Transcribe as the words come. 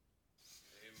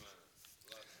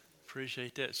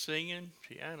Appreciate that singing,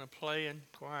 piano playing,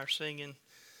 choir singing.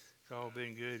 It's all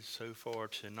been good so far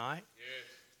tonight.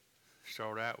 Yes.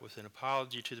 Start out with an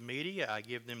apology to the media. I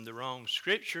give them the wrong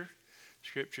scripture.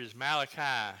 Scripture is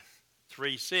Malachi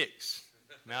 3:6.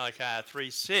 Malachi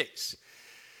 3:6.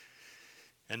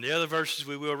 And the other verses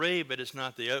we will read, but it's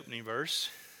not the opening verse.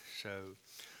 So,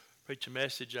 preach a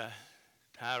message I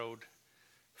titled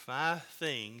 5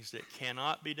 Things That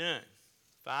Cannot Be Done.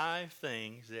 5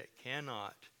 things that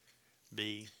cannot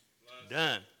be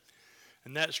done.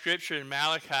 And that scripture in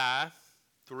Malachi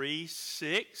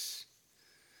 3:6.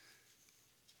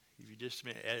 If you just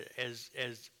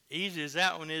as easy as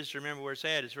that one is to remember where it's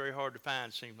at, it's very hard to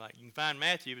find. It seems like you can find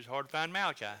Matthew, but it's hard to find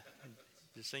Malachi.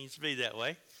 It seems to be that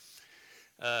way.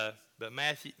 But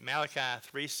Malachi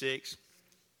 3:6.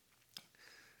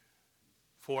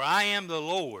 For I am the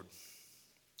Lord,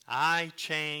 I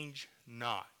change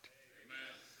not.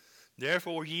 Amen.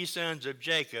 Therefore, ye sons of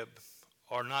Jacob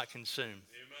are not consumed.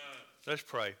 Amen. Let's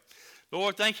pray.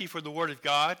 Lord, thank you for the word of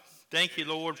God. Thank you,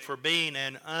 Lord, for being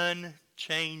an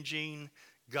unchanging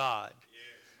God.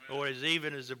 Yes. Lord,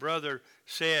 even as the brother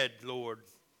said, Lord,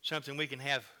 something we can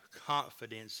have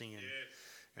confidence in. Yes.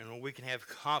 And Lord, we can have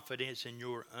confidence in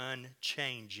your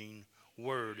unchanging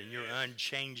word and your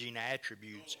unchanging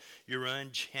attributes, your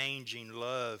unchanging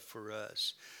love for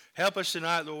us. Help us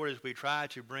tonight, Lord, as we try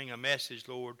to bring a message,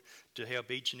 Lord, to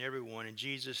help each and every one. In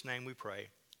Jesus' name we pray.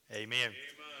 Amen. Amen.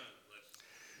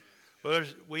 Well,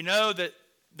 we know that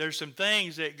there's some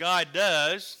things that God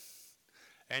does,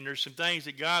 and there's some things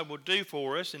that God will do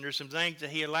for us, and there's some things that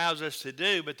he allows us to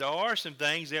do, but there are some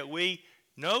things that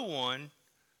no one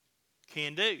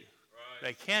can do. Right.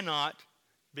 They cannot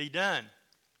be done.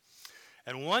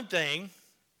 And one thing,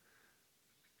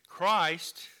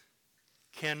 Christ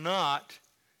cannot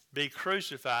be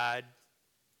crucified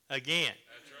again.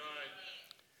 That's right.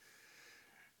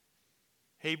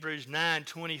 Hebrews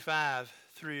 9:25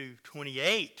 through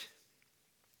 28.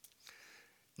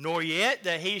 Nor yet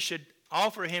that he should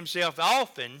offer himself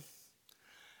often,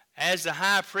 as the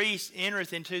high priest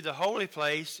entereth into the holy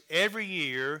place every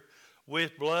year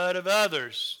with blood of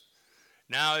others.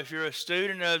 Now, if you're a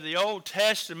student of the Old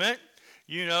Testament,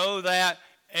 you know that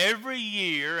every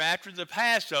year after the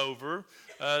Passover,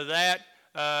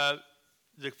 the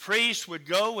priest would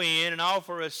go in and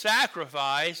offer a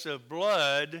sacrifice of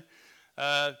blood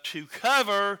to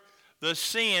cover the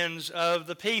sins of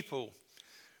the people.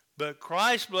 But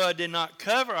Christ's blood did not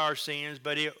cover our sins,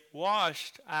 but it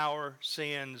washed our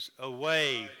sins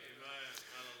away. Amen.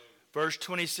 Verse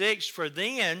 26, for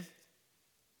then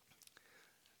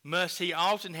must he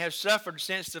often have suffered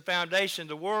since the foundation of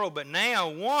the world, but now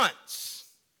once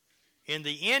in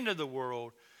the end of the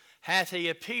world hath he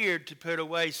appeared to put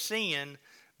away sin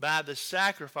by the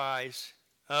sacrifice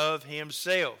of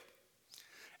himself.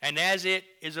 And as it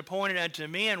is appointed unto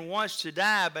men once to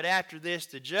die, but after this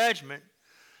the judgment,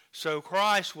 so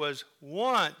Christ was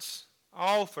once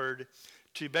offered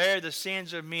to bear the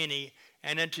sins of many,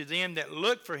 and unto them that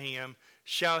look for him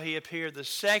shall he appear the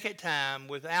second time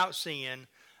without sin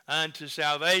unto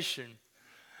salvation.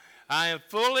 I am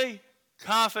fully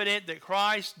confident that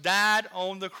Christ died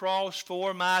on the cross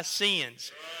for my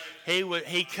sins.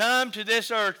 He come to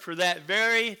this earth for that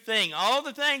very thing. All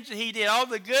the things that he did, all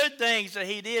the good things that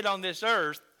he did on this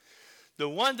earth, the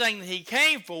one thing that he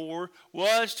came for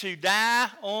was to die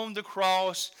on the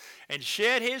cross and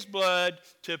shed his blood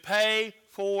to pay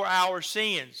for our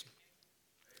sins.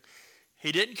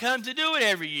 He didn't come to do it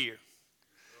every year,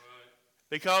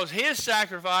 because his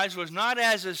sacrifice was not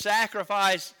as a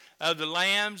sacrifice of the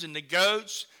lambs and the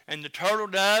goats and the turtle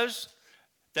doves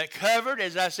that covered,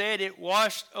 as I said, it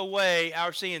washed away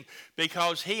our sin,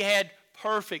 because he had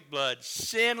perfect blood,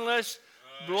 sinless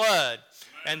blood.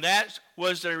 And that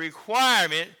was the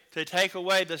requirement to take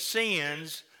away the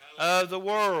sins of the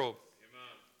world.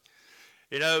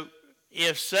 You know,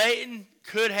 if Satan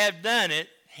could have done it,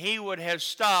 he would have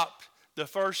stopped the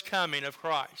first coming of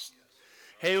Christ.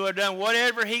 He would have done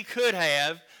whatever he could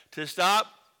have to stop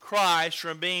Christ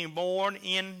from being born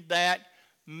in that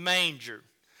manger.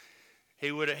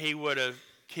 He would have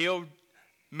killed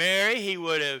Mary. He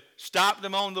would have stopped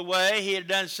them on the way. He had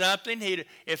done something.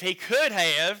 If he could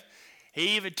have,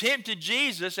 he even tempted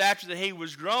Jesus after that he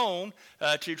was grown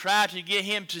to try to get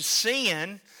him to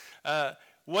sin.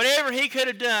 Whatever he could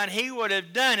have done, he would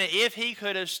have done it if he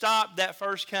could have stopped that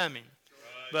first coming.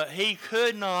 Right. But he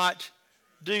could not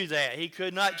do that. He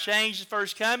could not change the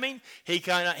first coming. He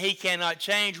cannot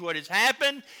change what has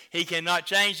happened. He cannot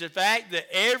change the fact that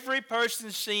every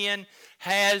person's sin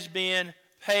has been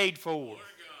paid for.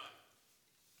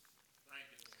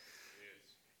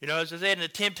 You know, as I said, in the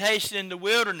temptation in the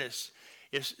wilderness,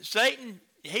 If Satan,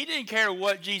 he didn't care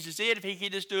what Jesus did. If he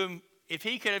could just do him, if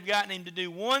he could have gotten him to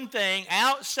do one thing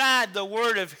outside the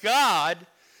Word of God,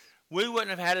 we wouldn't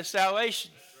have had a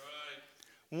salvation.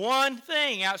 That's right. One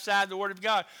thing outside the Word of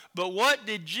God. But what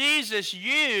did Jesus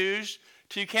use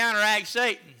to counteract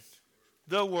Satan?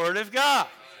 The Word of God.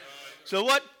 So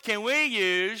what can we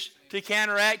use to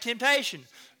counteract temptation?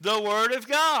 The Word of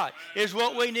God is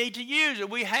what we need to use.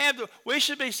 We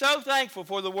should be so thankful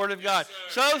for the Word of God.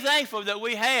 So thankful that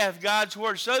we have God's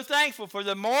Word. So thankful for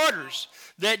the martyrs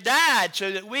that died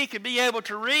so that we could be able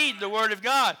to read the Word of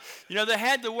God. You know, they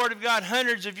had the Word of God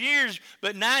hundreds of years,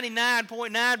 but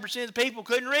 99.9% of the people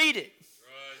couldn't read it.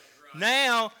 Right.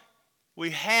 Now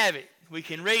we have it. We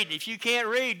can read it. If you can't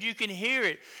read, you can hear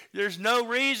it. There's no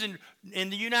reason in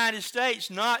the United States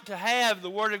not to have the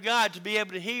Word of God, to be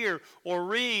able to hear or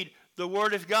read the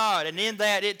Word of God. And in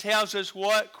that, it tells us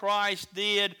what Christ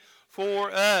did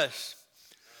for us.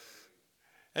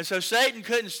 And so Satan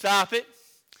couldn't stop it.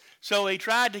 So he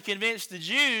tried to convince the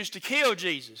Jews to kill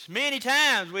Jesus. Many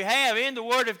times we have in the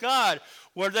Word of God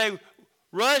where they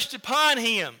rushed upon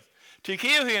him to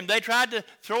kill him. They tried to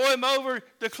throw him over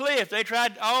the cliff. They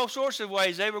tried all sorts of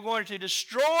ways. They were going to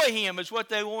destroy him is what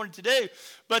they wanted to do.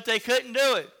 But they couldn't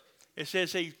do it. It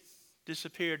says he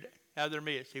disappeared out of their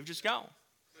midst. He was just gone.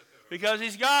 Because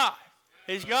he's God.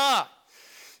 He's God.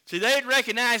 See, they had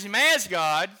recognized him as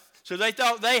God, so they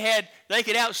thought they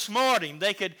could outsmart him.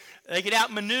 They could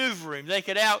outmaneuver him.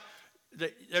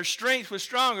 Their strength was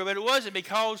stronger, but it wasn't,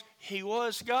 because he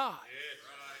was God.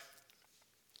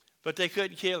 But they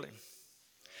couldn't kill him.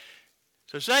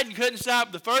 So Satan couldn't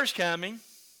stop the first coming,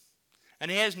 and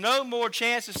he has no more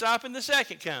chance of stopping the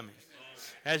second coming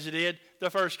as he did the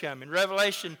first coming.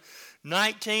 Revelation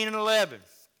 19:11.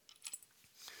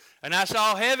 And I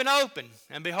saw heaven open,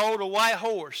 and behold, a white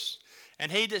horse,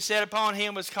 and he that sat upon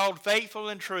him was called Faithful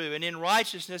and True, and in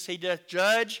righteousness he doth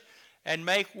judge and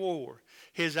make war.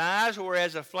 His eyes were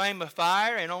as a flame of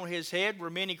fire, and on his head were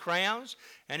many crowns,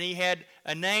 and he had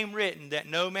a name written that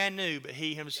no man knew but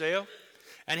he himself.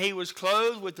 And he was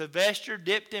clothed with a vesture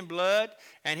dipped in blood,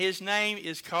 and his name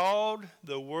is called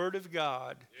the Word of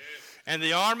God. Yes. And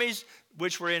the armies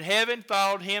which were in heaven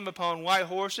followed him upon white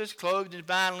horses, clothed in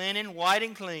fine linen, white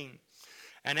and clean.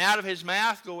 And out of his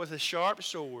mouth goeth a sharp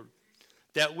sword,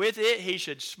 that with it he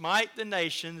should smite the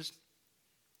nations,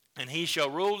 and he shall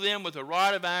rule them with a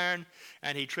rod of iron,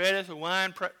 and he treadeth the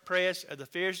winepress of the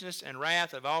fierceness and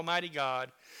wrath of Almighty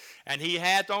God. And he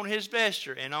hath on his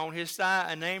vesture and on his thigh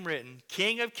a name written,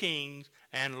 King of Kings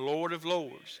and Lord of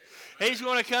Lords. He's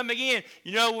going to come again.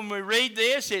 You know, when we read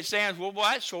this, it sounds, well,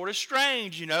 that's sort of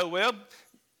strange. You know, well,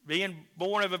 being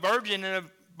born of a virgin in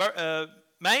a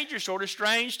manger is sort of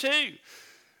strange too.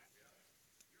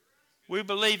 We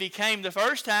believe he came the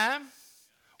first time.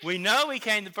 We know he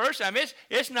came the first time.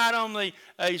 It's not only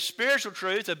a spiritual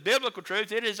truth, a biblical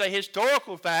truth. It is a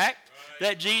historical fact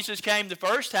that Jesus came the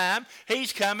first time.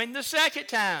 He's coming the second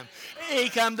time. He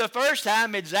come the first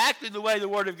time exactly the way the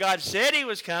Word of God said he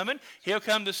was coming. He'll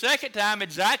come the second time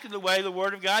exactly the way the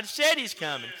Word of God said he's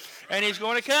coming. And he's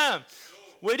going to come.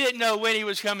 We didn't know when he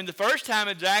was coming the first time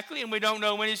exactly, and we don't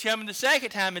know when he's coming the second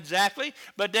time exactly,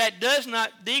 but that does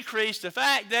not decrease the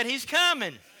fact that he's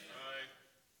coming.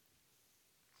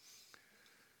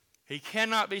 He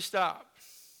cannot be stopped.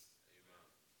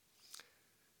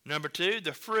 Number two,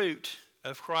 the fruit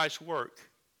of Christ's work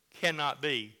cannot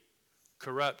be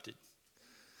corrupted.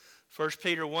 1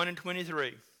 Peter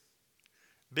 1:23.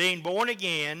 Being born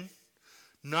again,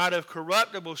 not of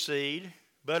corruptible seed,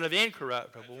 but of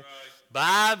incorruptible,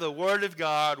 by the word of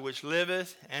God which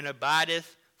liveth and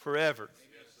abideth forever.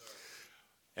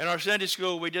 In our Sunday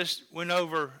school, we just went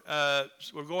over,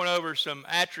 we're going over some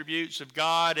attributes of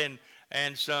God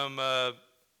and some, I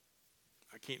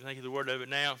can't think of the word of it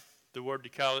now, the word to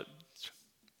call it,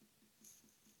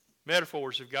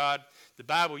 metaphors of God the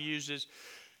Bible uses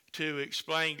to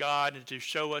explain God and to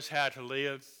show us how to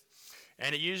live.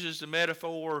 And it uses the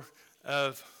metaphor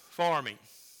of farming,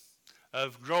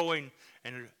 of growing,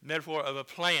 and a metaphor of a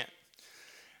plant.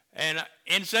 And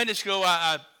in Sunday school,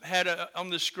 I had on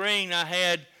the screen, I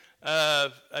had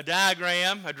a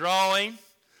diagram, a drawing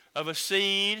of a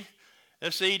seed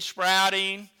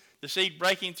sprouting, the seed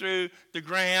breaking through the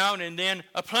ground, and then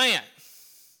a plant.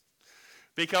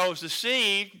 Because the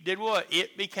seed did what?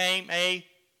 It became a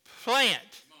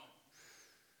plant.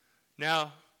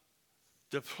 Now,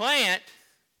 the plant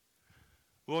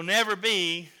will never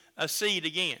be a seed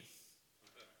again.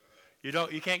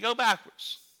 You can't go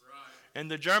backwards. And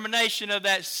the germination of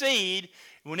that seed,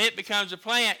 when it becomes a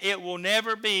plant, it will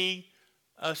never be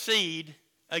a seed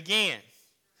again.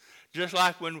 Just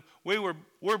like when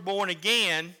we're born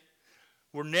again,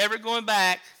 we're never going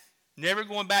back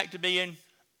to being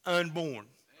unborn.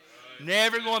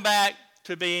 Never going back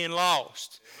to being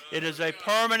lost. It is a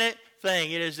permanent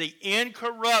thing. It is the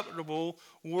incorruptible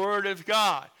Word of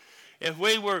God. If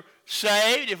we were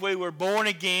saved, if we were born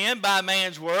again by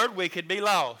man's word, we could be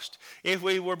lost. If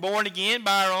we were born again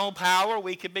by our own power,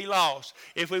 we could be lost.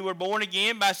 If we were born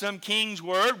again by some king's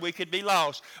word, we could be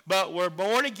lost. But we're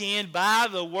born again by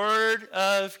the Word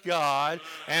of God,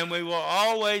 and we will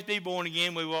always be born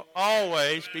again. We will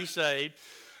always be saved.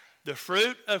 The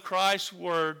fruit of Christ's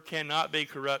word cannot be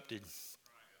corrupted.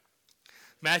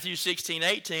 Matthew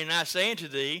 16:18, and I say unto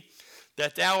thee,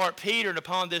 that thou art Peter, and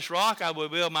upon this rock I will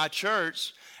build my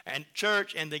church, and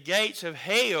the gates of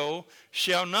hell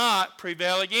shall not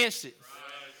prevail against it.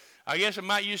 Right. I guess I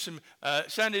might use some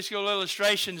Sunday school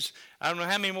illustrations. I don't know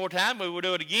how many more times, but we'll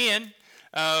do it again.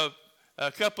 A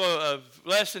couple of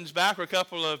lessons back, or a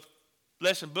couple of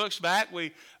lesson books back,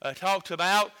 we talked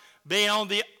about being on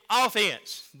the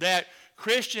offense, that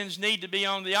Christians need to be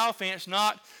on the offense,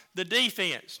 not the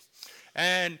defense.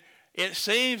 And it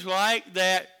seems like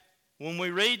that when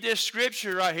we read this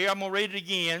scripture right here, I'm going to read it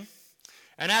again.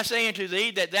 And I say unto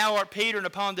thee that thou art Peter, and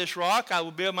upon this rock I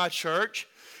will build my church,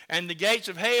 and the gates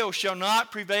of hell shall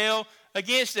not prevail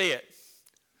against it.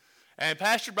 And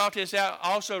Pastor brought this out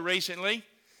also recently.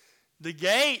 The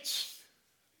gates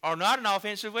are not an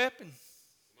offensive weapon.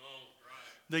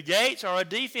 The gates are a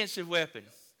defensive weapon.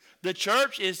 The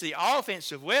church is the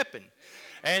offensive weapon.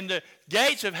 And the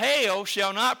gates of hell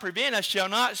shall not prevent us, shall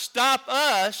not stop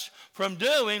us from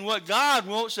doing what God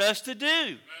wants us to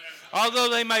do. Although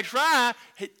they may try,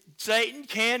 Satan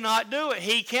cannot do it.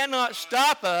 He cannot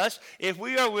stop us if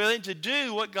we are willing to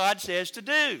do what God says to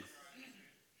do.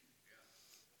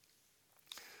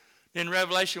 Then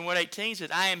Revelation 1:18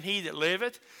 says, I am he that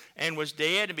liveth and was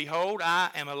dead, and behold, I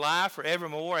am alive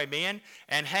forevermore, amen,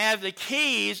 and have the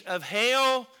keys of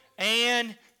hell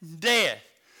and death.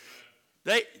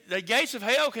 The gates of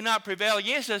hell cannot prevail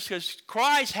against us because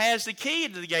Christ has the key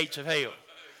to the gates of hell.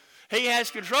 He has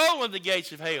control of the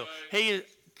gates of hell. He is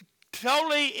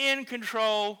totally in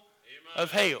control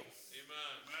of hell. Amen.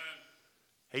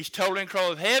 He's totally in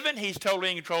control of heaven. He's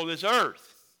totally in control of this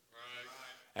earth.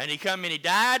 Right. And he come and he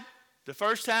died the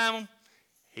first time.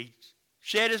 He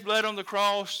shed his blood on the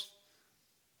cross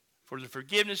for the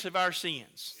forgiveness of our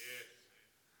sins. Yes.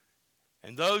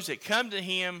 And those that come to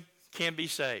him can be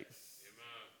saved.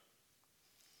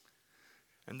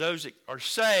 And those that are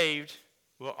saved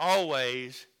will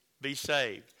always be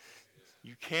saved.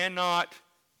 You cannot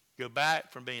go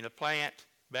back from being a plant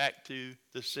back to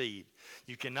the seed.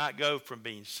 You cannot go from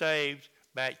being saved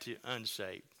back to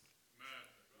unsaved.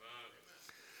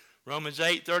 Romans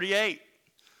 8:38,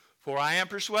 for I am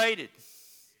persuaded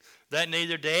that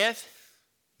neither death,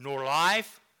 nor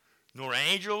life, nor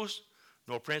angels,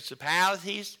 nor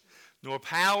principalities, nor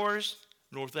powers,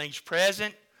 nor things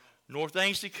present, nor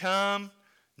things to come,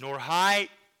 nor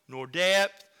height, nor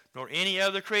depth, nor any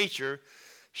other creature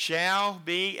shall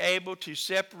be able to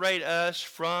separate us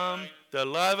from the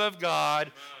love of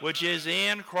God, which is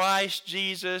in Christ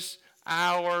Jesus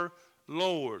our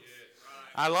Lord.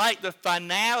 I like the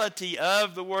finality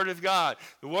of the Word of God.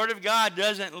 The Word of God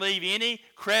doesn't leave any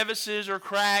crevices or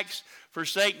cracks for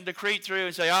Satan to creep through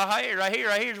and say, oh, right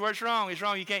here's where it's wrong. It's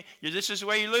wrong. You can't. This is the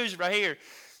way you lose it right here.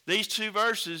 These two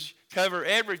verses cover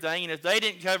everything, and if they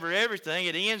didn't cover everything,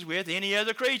 it ends with any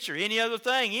other creature, any other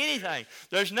thing, anything.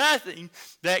 There's nothing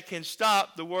that can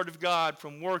stop the Word of God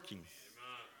from working.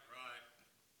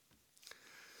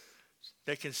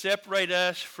 That can separate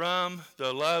us from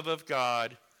the love of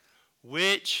God,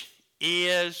 which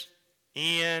is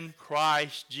in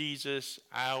Christ Jesus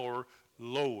our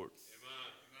Lord.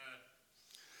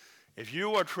 If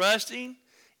you are trusting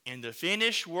in the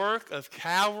finished work of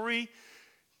Calvary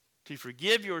to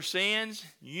forgive your sins,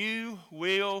 you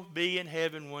will be in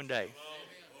heaven one day.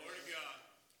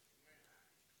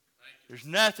 There's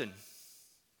nothing,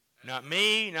 not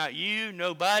me, not you,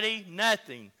 nobody,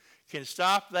 nothing can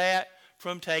stop that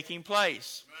from taking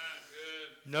place.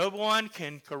 No one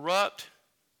can corrupt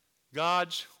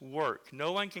God's work.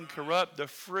 No one can corrupt the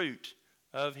fruit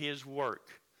of his work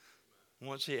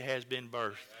once it has been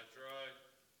birthed. That's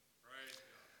right.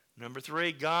 Number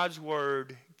 3, God's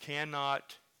word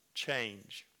cannot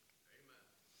change.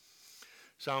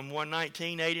 Psalm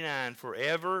 119:89,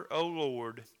 forever, O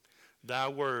Lord, thy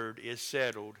word is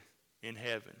settled in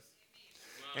heaven.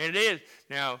 And it is.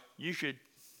 Now, you should,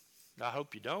 I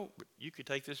hope you don't, but you could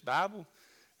take this Bible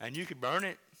and you could burn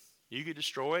it. You could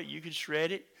destroy it. You could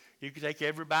shred it. You could take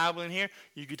every Bible in here.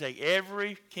 You could take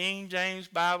every King James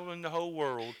Bible in the whole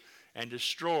world and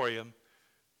destroy them,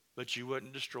 but you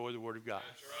wouldn't destroy the Word of God.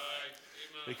 That's right.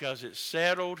 because it's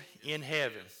settled in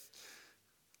heaven.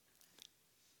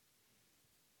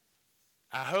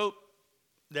 I hope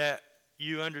that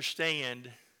you understand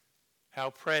how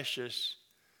precious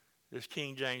this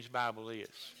King James Bible is.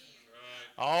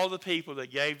 All the people that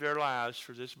gave their lives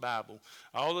for this Bible,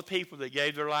 all the people that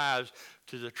gave their lives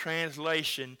to the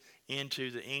translation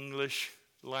into the English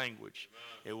language.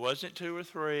 It wasn't 2 or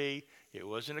 3, it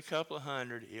wasn't a couple of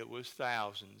hundred, it was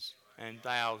thousands and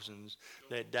thousands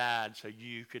that died so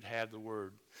you could have the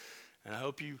Word. And I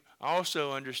hope you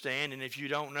also understand, and if you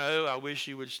don't know, I wish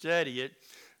you would study it,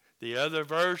 the other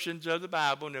versions of the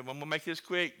Bible, and I'm going to make this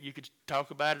quick, you could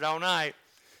talk about it all night.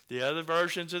 The other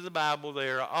versions of the Bible, they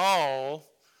are all,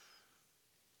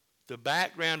 the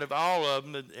background of all of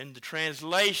them and the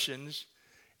translations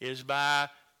is by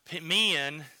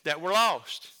men that were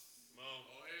lost.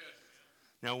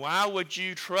 Now, why would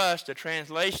you trust a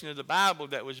translation of the Bible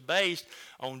that was based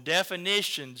on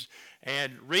definitions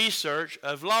and research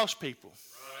of lost people?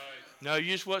 Right. No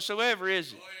use whatsoever,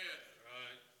 is it?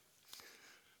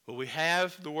 But we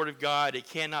have the Word of God. It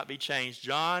cannot be changed.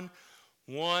 John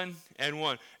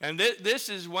 1:1. And this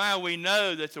is why we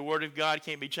know that the Word of God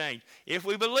can't be changed. If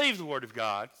we believe the Word of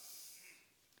God,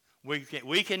 we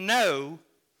can know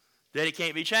that it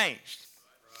can't be changed.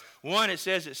 Right. 1, it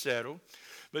says it's settled.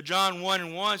 But John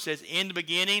 1:1 says, in the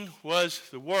beginning was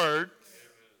the Word,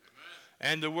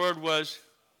 and the Word was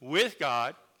with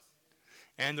God,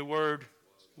 and the Word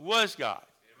was God.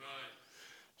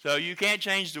 So you can't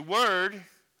change the Word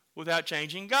without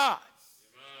changing God.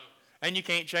 And you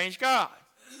can't change God.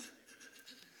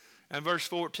 And verse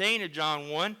 14 of John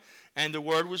 1, and the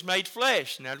Word was made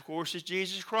flesh. And that, of course, is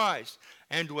Jesus Christ,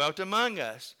 and dwelt among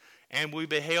us. And we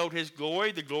beheld his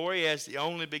glory, the glory as the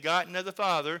only begotten of the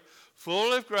Father,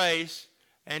 full of grace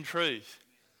and truth.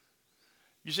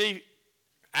 You see,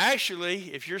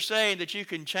 actually, if you're saying that you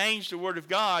can change the Word of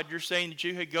God, you're saying that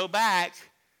you could go back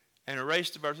and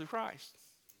erase the birth of Christ.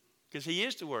 Because he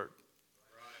is the Word.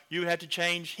 You would have to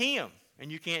change him,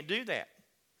 and you can't do that.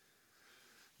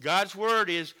 God's Word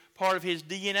is part of his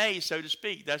DNA, so to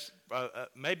speak. That's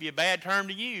maybe a bad term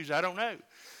to use, I don't know.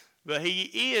 But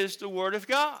he is the Word of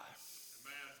God.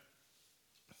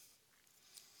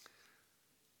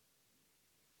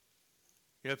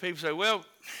 You know, people say, well,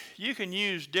 you can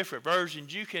use different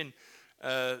versions. You can,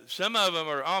 some of them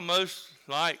are almost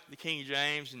like the King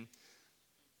James, and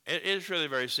it's really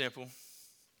very simple.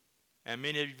 And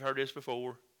many of you have heard this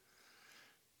before.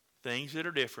 Things that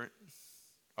are different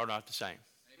are not the same.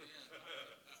 Amen.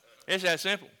 It's that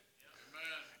simple.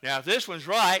 Amen. Now, if this one's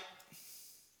right,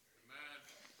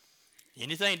 amen,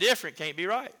 anything different can't be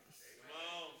right.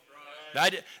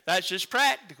 That's just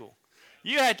practical.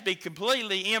 You have to be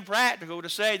completely impractical to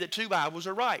say that 2 Bibles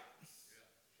are right.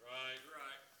 Yeah. Right.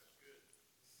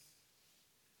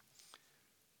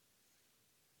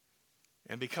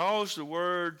 And because the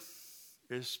Word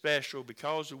is special,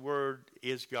 because the Word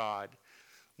is God,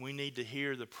 we need to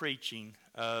hear the preaching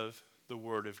of the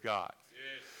Word of God.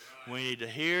 Yes, right. We need to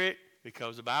hear it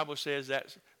because the Bible says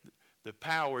that the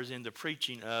power is in the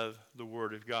preaching of the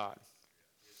Word of God.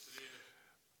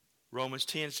 Romans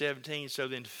 10:17, so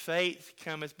then faith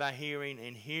cometh by hearing,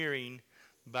 and hearing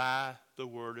by the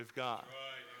Word of God.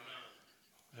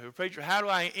 Right, preacher, how do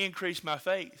I increase my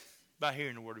faith? By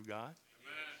hearing the Word of God.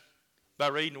 Amen. By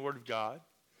reading the Word of God.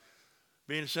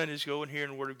 Being in Sunday school and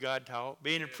hearing the Word of God taught.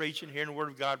 Being in preaching, hearing the Word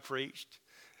of God preached.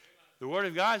 The Word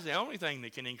of God is the only thing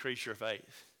that can increase your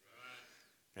faith.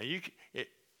 Right. Now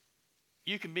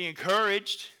you can be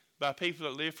encouraged by people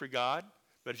that live for God.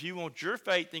 But if you want your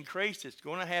faith increased, it's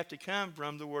going to have to come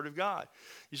from the Word of God.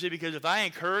 You see, because if I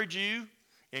encourage you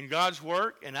in God's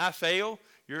work and I fail,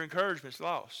 your encouragement's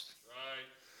lost. Right.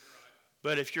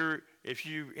 But if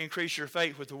you increase your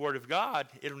faith with the Word of God,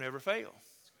 it'll never fail.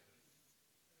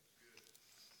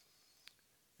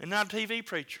 And not a TV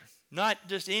preacher, not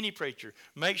just any preacher.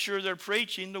 Make sure they're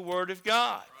preaching the Word of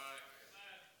God. Right.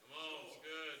 Come on,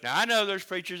 good. Now, I know there's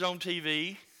preachers on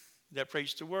TV that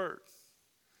preach the Word.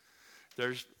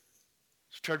 There's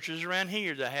churches around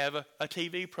here that have a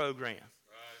TV program. Right.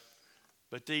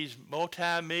 But these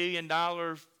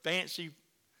multi-million-dollar fancy,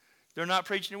 they're not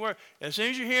preaching the Word. As soon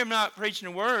as you hear them not preaching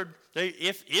the Word,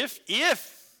 if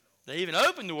they even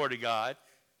open the Word of God,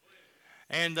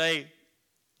 and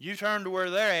you turn to where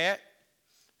they're at,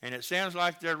 and it sounds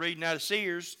like they're reading out of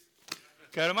Sears,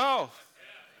 cut them off.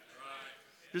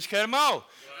 Yeah. Just cut them off.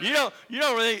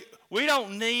 Right. We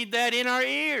don't need that in our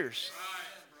ears. Right.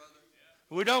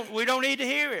 We don't need to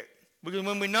hear it. Because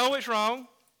when we know it's wrong,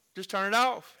 just turn it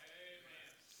off.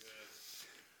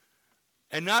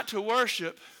 And not to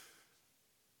worship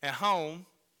at home.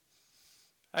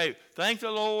 Hey, thank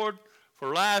the Lord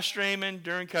for live streaming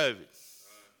during COVID.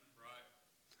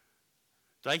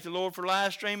 Thank the Lord for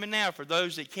live streaming now for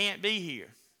those that can't be here.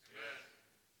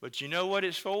 But you know what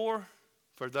it's for?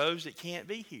 For those that can't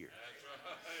be here.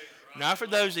 Not for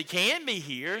those that can be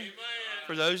here.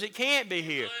 For those that can't be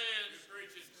here.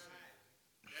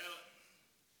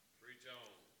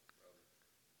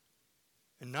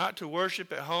 And not to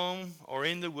worship at home or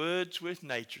in the woods with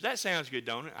nature. That sounds good,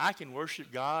 don't it? I can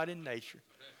worship God in nature.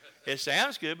 It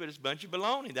sounds good, but it's a bunch of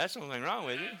baloney. That's the only thing wrong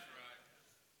with it.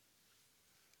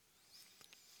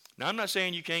 Now, I'm not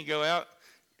saying you can't go out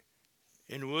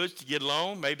in the woods to get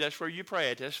alone. Maybe that's where you pray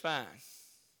at. That's fine.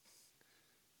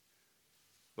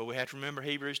 But we have to remember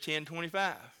Hebrews 10:25.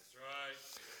 That's right.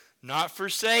 Not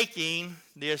forsaking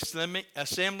the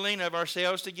assembling of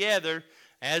ourselves together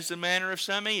as the manner of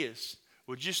some is.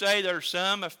 Would you say there's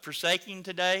some of forsaking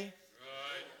today?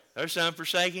 Right. There's some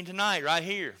forsaking tonight, right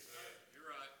here. You're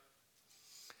right.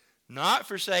 Not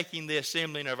forsaking the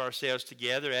assembling of ourselves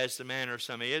together as the manner of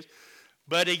some is,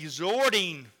 but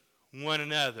exhorting one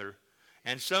another,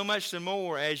 and so much the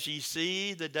more as ye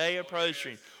see the day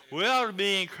approaching. We ought to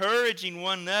be encouraging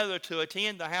one another to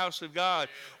attend the house of God.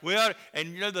 We ought,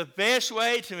 and you know the best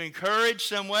way to encourage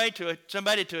somebody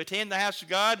to attend the house of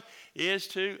God is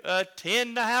to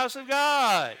attend the house of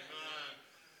God.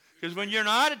 Because when you're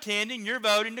not attending, you're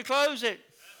voting to close it.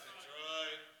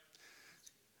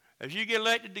 If you get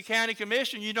elected to county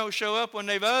commission, you don't show up when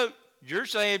they vote, you're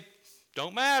saying,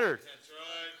 don't matter.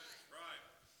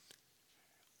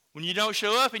 When you don't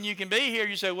show up and you can be here,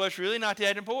 you say, well, it's really not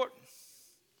that important.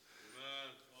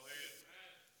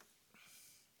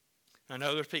 I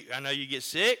know there's people, I know you get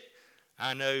sick.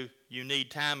 I know you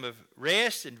need time of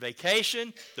rest and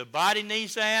vacation. The body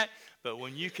needs that. But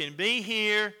when you can be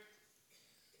here,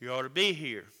 you ought to be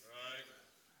here.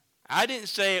 Right. I didn't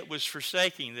say it was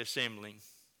forsaking the assembling.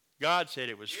 God said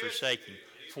it was forsaking.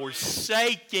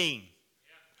 Forsaking.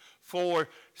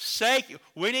 Forsaking.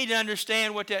 We need to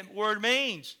understand what that word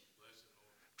means.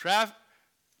 I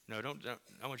want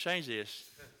to change this.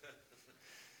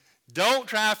 Don't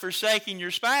try forsaking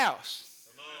your spouse.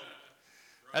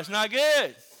 That's not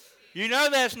good. You know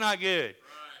that's not good.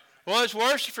 Well, it's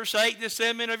worse to forsake the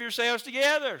assembling of yourselves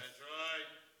together. That's right.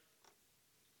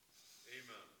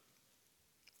 Amen.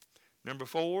 Number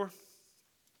 4,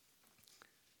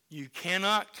 you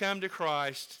cannot come to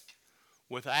Christ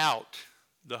without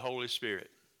the Holy Spirit.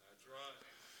 That's right.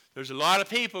 There's a lot of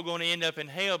people going to end up in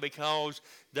hell because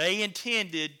they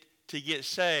intended to get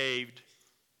saved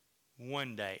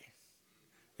one day.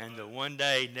 And the one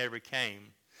day never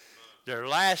came. Their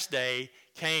last day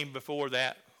came before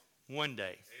that one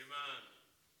day. Amen.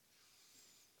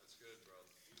 That's good, brother.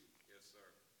 Yes, sir.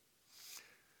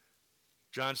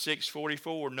 John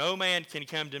 6:44, no man can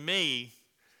come to me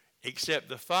except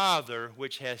the Father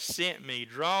which has sent me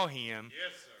draw him,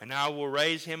 yes, sir, and I will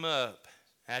raise him up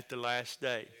at the last day.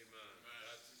 Amen.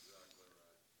 That's exactly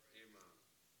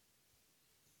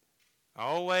right.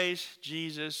 Amen. Always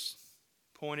Jesus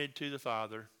pointed to the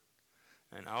Father,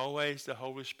 and always the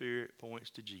Holy Spirit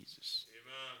points to Jesus.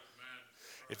 Amen.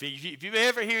 If you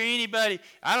ever hear anybody,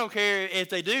 I don't care if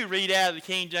they do read out of the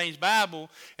King James Bible,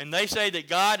 and they say that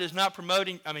Jesus is not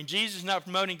promoting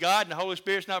God and the Holy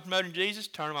Spirit's not promoting Jesus,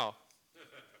 turn them off.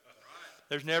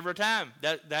 There's never a time.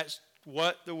 That's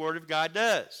what the Word of God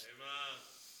does.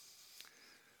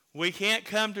 Amen. We can't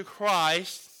come to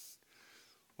Christ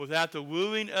without the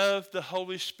wooing of the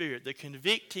Holy Spirit, the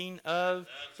convicting of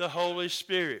the Holy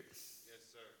Spirit. Yes,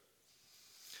 sir.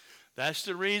 That's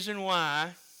the reason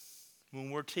why when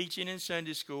we're teaching in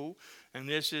Sunday school, and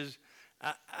this is,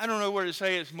 I don't know where to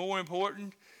say it's more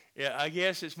important. Yeah, I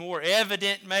guess it's more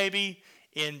evident maybe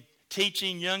in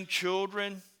teaching young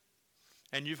children.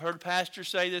 And you've heard pastors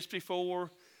say this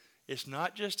before. It's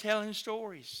not just telling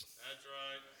stories. That's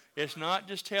right. It's not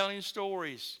just telling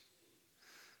stories.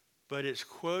 But it's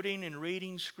quoting and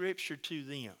reading Scripture to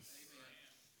them. Amen.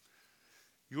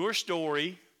 Your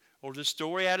story or the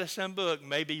story out of some book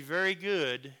may be very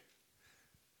good,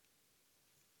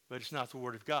 but it's not the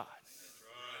Word of God. That's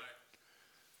right.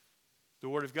 The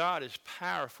Word of God is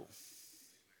powerful.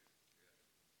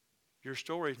 Your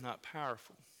story is not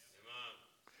powerful.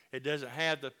 Amen. It doesn't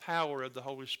have the power of the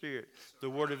Holy Spirit. The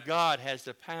Word of God has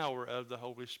the power of the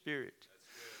Holy Spirit.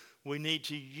 We need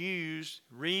to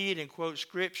read and quote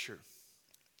Scripture.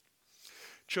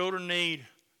 Children need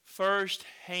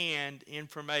first-hand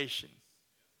information.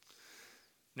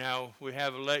 Now, we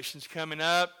have elections coming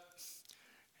up,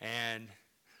 and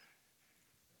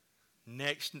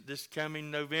this coming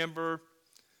November,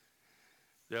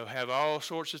 they'll have all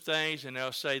sorts of things, and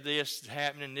they'll say this is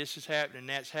happening,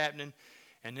 that's happening,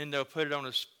 and then they'll put it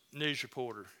on news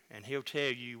reporter, and he'll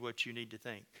tell you what you need to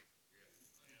think.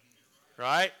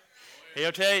 Right?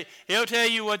 He'll tell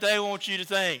you what they want you to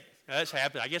think. That's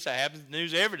happened. I guess that happens in the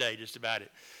news every day, just about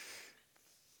it.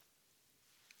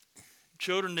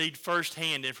 Children need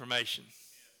first-hand information.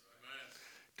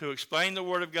 To explain the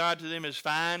Word of God to them is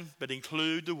fine, but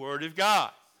include the Word of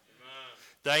God.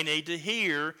 They need to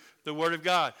hear the Word of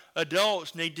God.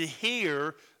 Adults need to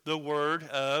hear the Word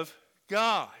of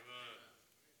God.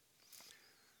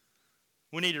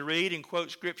 We need to read and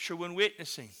quote Scripture when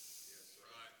witnessing.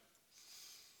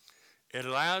 It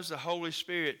allows the Holy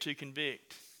Spirit to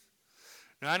convict.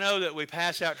 Now, I know that we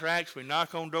pass out tracts, we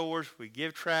knock on doors, we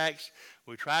give tracts,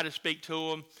 we try to speak to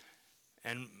them,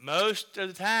 and most of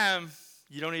the time,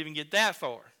 you don't even get that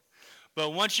far.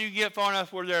 But once you get far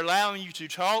enough where they're allowing you to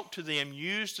talk to them,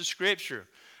 use the Scripture.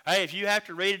 Hey, if you have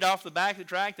to read it off the back of the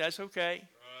tract, that's okay. Right.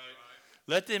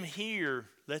 Let them hear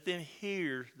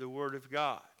the Word of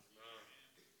God.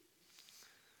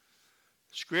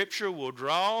 Scripture will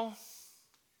draw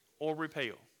or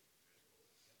repel.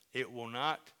 It will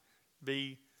not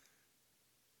be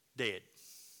dead.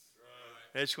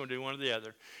 Right. It's going to do one or the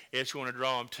other. It's going to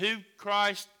draw them to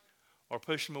Christ or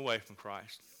push them away from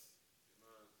Christ.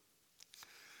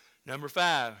 Number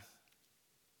 5,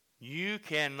 you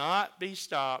cannot be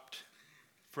stopped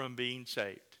from being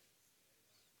saved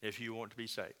if you want to be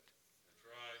saved. That's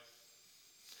right.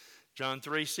 John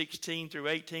 3:16 through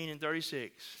 18 and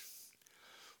 36.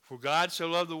 For God so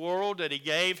loved the world that he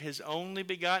gave his only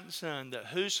begotten Son, that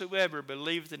whosoever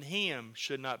believeth in him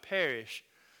should not perish,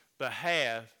 but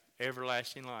have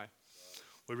everlasting life.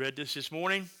 We read this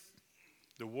morning.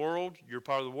 The world, you're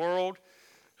part of the world.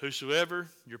 Whosoever,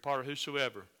 you're part of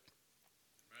whosoever.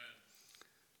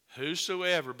 Amen.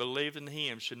 Whosoever believeth in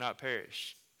him should not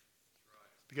perish.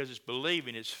 Right. Because it's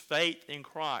believing, it's faith in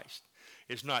Christ.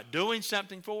 It's not doing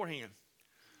something for him.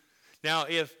 Now,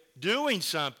 if doing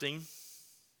something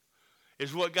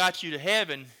is what got you to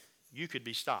heaven, you could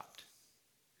be stopped.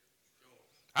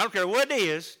 I don't care what it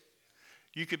is,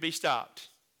 you could be stopped.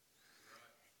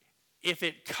 If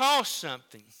it costs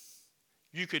something,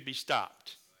 you could be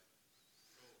stopped.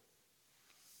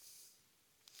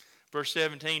 Verse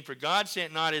 17, for God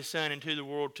sent not his Son into the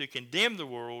world to condemn the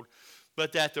world,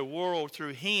 but that the world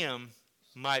through him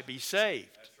might be saved.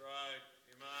 That's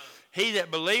right. Amen. He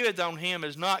that believeth on him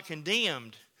is not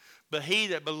condemned, but he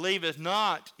that believeth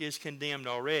not is condemned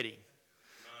already, Amen.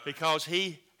 Because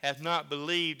he hath not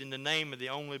believed in the name of the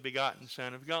only begotten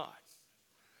Son of God.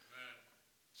 Amen.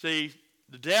 See,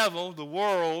 the devil, the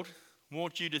world,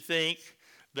 wants you to think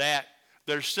that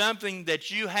there's something that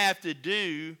you have to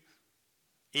do,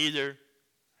 either,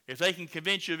 if they can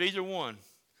convince you of either one.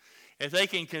 If they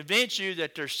can convince you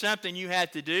that there's something you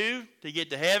have to do to get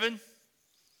to heaven,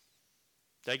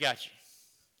 they got you.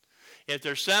 If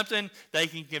there's something they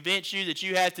can convince you that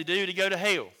you have to do to go to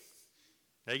hell,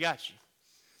 they got you.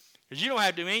 Because you don't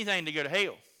have to do anything to go to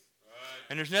hell.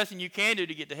 And there's nothing you can do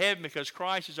to get to heaven because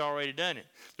Christ has already done it.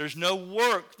 There's no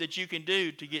work that you can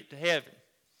do to get to heaven.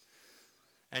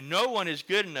 And no one is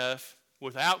good enough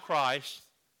without Christ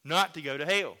not to go to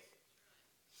hell.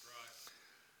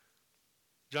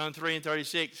 John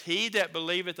 3:36, he that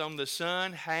believeth on the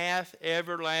Son hath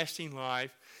everlasting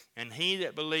life, and he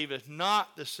that believeth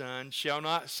not the Son shall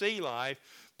not see life,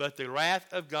 but the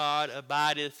wrath of God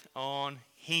abideth on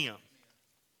him.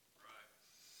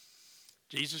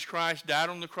 Jesus Christ died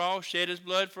on the cross, shed his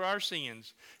blood for our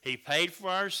sins. He paid for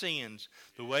our sins.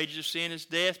 The wages of sin is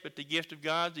death, but the gift of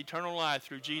God is eternal life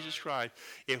through Jesus Christ.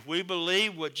 If we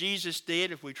believe what Jesus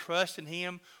did, if we trust in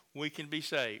him, we can be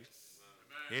saved.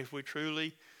 Amen. If we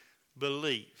truly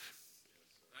believe.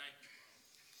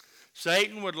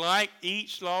 Satan would like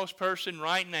each lost person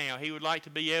right now, he would like to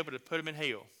be able to put them in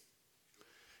hell.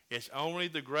 It's only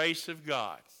the grace of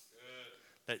God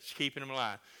that's keeping them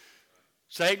alive.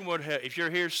 Satan would have, if you're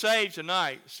here saved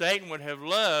tonight, Satan would have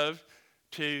loved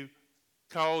to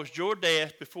cause your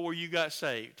death before you got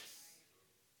saved.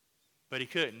 But he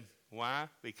couldn't. Why?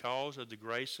 Because of the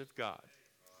grace of God.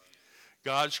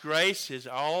 God's grace is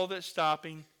all that's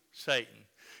stopping Satan.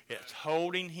 It's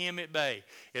holding him at bay.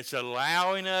 It's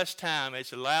allowing us time.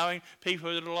 It's allowing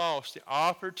people that are lost the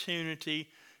opportunity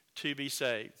to be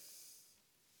saved.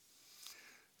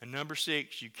 And number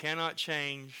 6, you cannot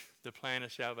change the plan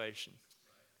of salvation.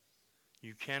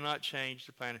 You cannot change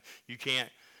the plan. You can't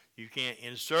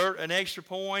insert an extra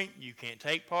point. You can't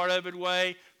take part of it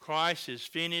away. Christ has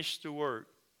finished the work.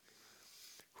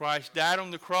 Christ died on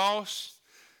the cross.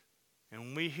 And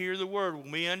when we hear the word,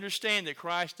 when we understand that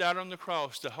Christ died on the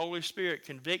cross, the Holy Spirit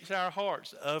convicts our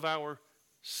hearts of our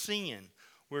sin.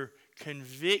 We're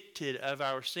convicted of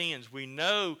our sins. We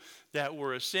know that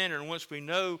we're a sinner. And once we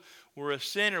know we're a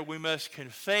sinner, we must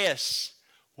confess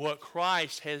what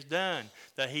Christ has done,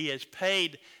 that he has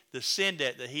paid the sin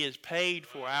debt, that he has paid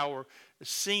for our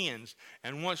sins.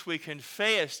 And once we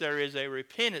confess, there is a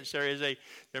repentance.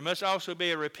 There must also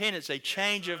be a repentance, a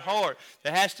change of heart.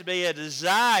 There has to be a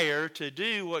desire to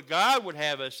do what God would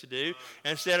have us to do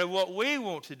instead of what we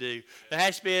want to do. There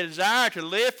has to be a desire to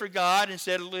live for God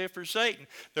instead of live for Satan.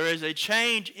 There is a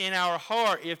change in our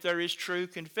heart if there is true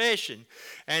confession.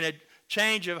 And a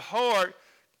change of heart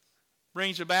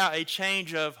brings about a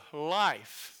change of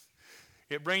life.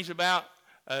 It brings about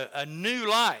a new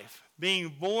life,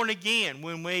 being born again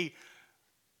when we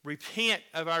repent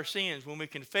of our sins, when we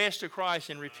confess to Christ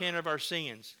and repent of our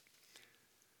sins.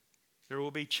 There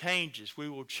will be changes. We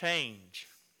will change.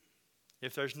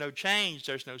 If there's no change,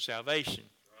 there's no salvation.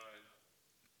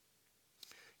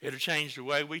 Right. It'll change the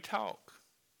way we talk.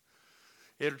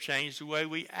 It'll change the way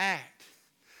we act.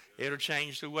 It'll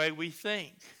change the way we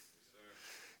think.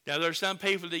 Now, there's some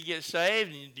people that get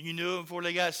saved, and you knew them before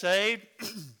they got saved,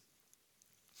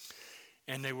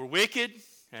 and they were wicked,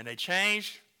 and they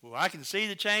changed. Well, I can see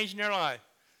the change in their life.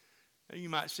 You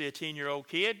might see a 10-year-old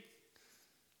kid,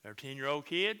 or a 10-year-old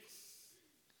kid.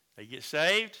 They get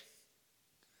saved.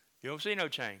 You don't see no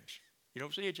change. You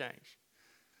don't see a change.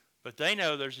 But they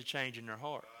know there's a change in their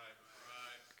heart.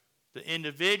 Right. The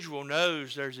individual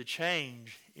knows there's a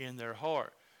change in their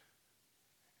heart.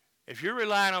 If you're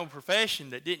relying on a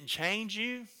profession that didn't change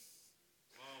you,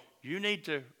 you need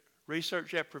to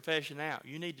research that profession out.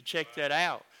 You need to check that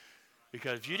out.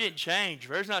 Because if you didn't change,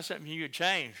 there's not something you could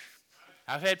change.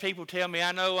 I've had people tell me,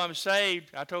 I know I'm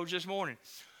saved. I told you this morning.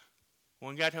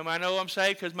 One guy told me, I know I'm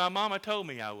saved because my mama told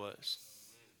me I was.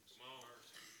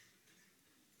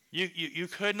 You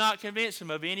could not convince him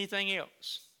of anything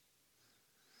else.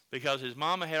 Because his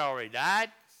mama had already died.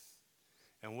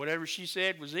 And whatever she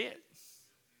said was it.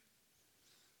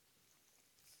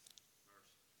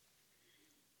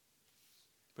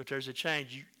 But there's a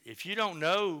change. If you don't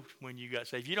know when you got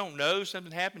saved, if you don't know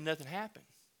something happened, nothing happened.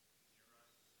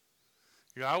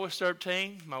 You know, I was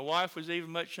 13. My wife was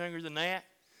even much younger than that.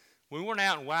 We weren't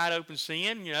out in wide open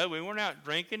sin. You know, we weren't out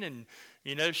drinking and,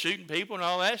 you know, shooting people and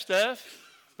all that stuff.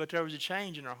 But there was a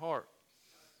change in our heart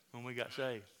when we got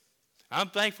saved. I'm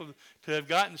thankful to have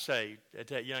gotten saved at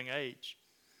that young age.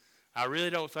 I really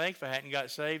don't think if I hadn't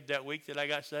got saved that week that I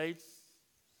got saved,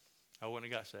 I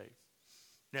wouldn't have got saved.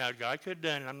 Now, God could have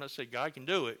done it. I'm not saying God can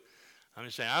do it. I'm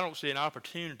just saying I don't see an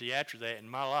opportunity after that in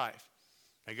my life.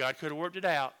 Now, God could have worked it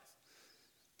out,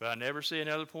 but I never see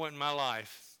another point in my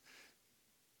life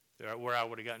where I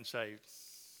would have gotten saved.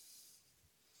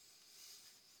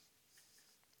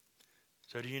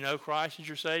 So do you know Christ is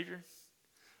your Savior?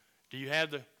 Do you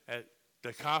have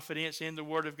the confidence in the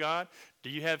Word of God? Do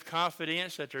you have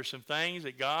confidence that there's some things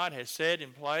that God has set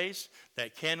in place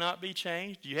that cannot be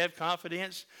changed? Do you have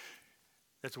confidence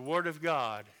that the Word of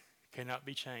God cannot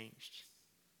be changed?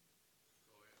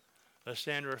 Let's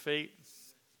stand to our feet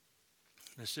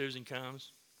as Susan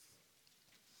comes.